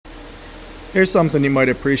Here's something you might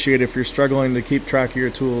appreciate if you're struggling to keep track of your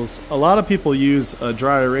tools. A lot of people use a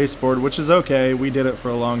dry erase board, which is okay. We did it for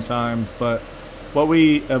a long time, but what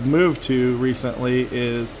we have moved to recently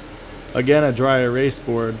is, again, a dry erase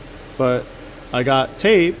board. But I got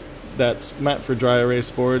tape that's meant for dry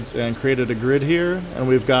erase boards and created a grid here, and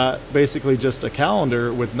we've got basically just a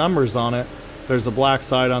calendar with numbers on it. There's a black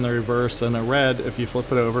side on the reverse and a red if you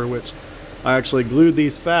flip it over, which I actually glued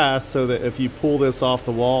these fast so that if you pull this off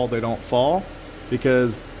the wall, they don't fall,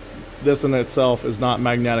 because this in itself is not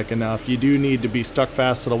magnetic enough. You do need to be stuck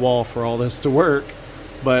fast to the wall for all this to work,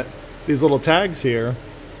 but these little tags here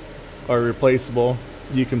are replaceable.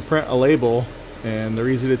 You can print a label and they're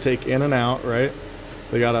easy to take in and out, right?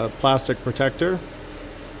 They got a plastic protector,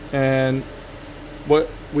 and what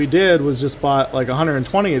we did was just bought like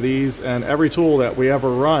 120 of these, and every tool that we ever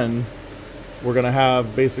run we're going to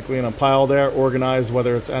have basically in a pile there, organized,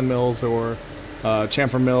 whether it's end mills or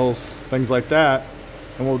chamfer mills, things like that.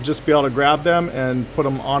 And we'll just be able to grab them and put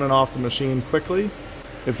them on and off the machine quickly.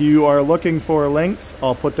 If you are looking for links,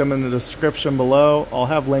 I'll put them in the description below. I'll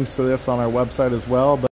have links to this on our website as well.